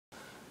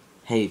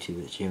Hey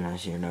YouTube, it's Jim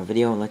here in a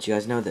video and let you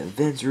guys know that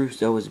Vince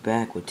Russo is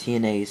back with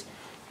TNA's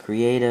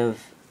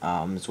creative,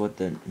 is what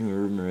the new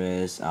rumor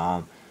is.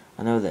 I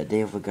know that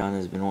Dave Lagana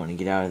has been wanting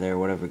to get out of there,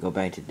 whatever, go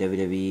back to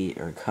WWE,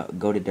 or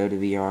go to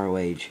WWE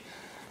ROH,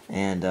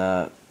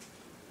 and,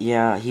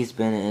 yeah, he's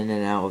been in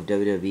and out of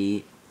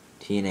WWE,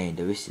 TNA, and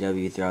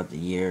WCW throughout the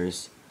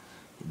years.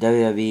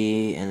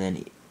 WWE, and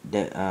then,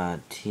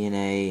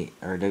 TNA,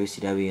 or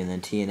WCW, and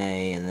then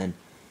TNA, and then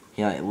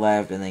he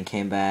left and then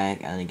came back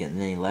and then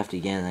he left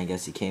again and I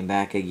guess he came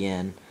back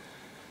again.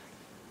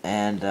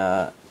 And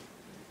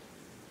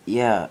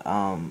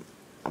yeah,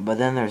 but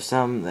then there's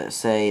some that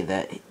say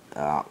that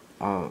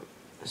a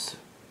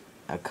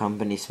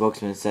company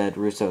spokesman said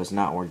Russo is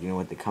not working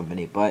with the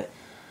company, but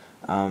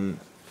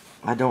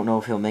I don't know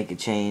if he'll make a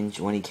change.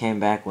 When he came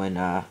back, when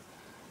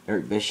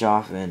Eric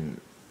Bischoff and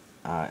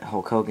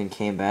Hulk Hogan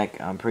came back,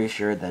 I'm pretty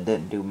sure that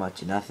didn't do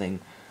much of nothing,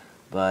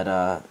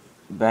 but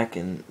back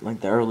in like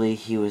the early,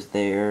 he was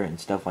there and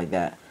stuff like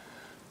that.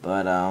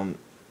 But I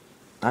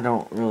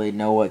don't really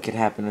know what could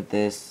happen with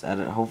this.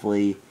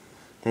 Hopefully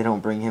they don't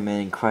bring him in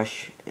and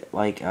crush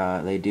like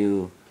they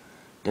do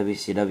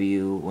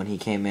WCW when he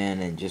came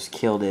in and just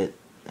killed it.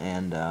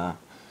 And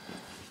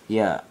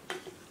yeah,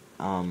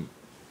 I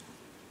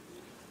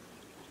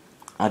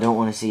don't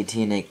want to see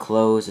TNA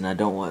close, and I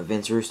don't want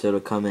Vince Russo to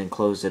come in and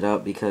close it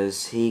up,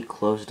 because he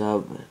closed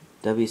up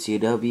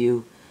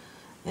WCW,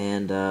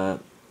 and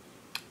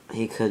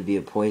he could be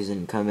a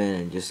poison, come in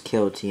and just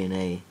kill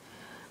TNA.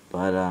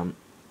 But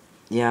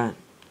yeah,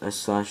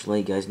 just to let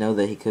you guys know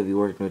that he could be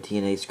working with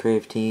TNA's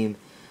creative team.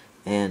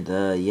 And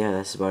yeah,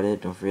 that's about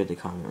it. Don't forget to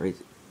comment, rate,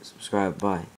 subscribe. Bye.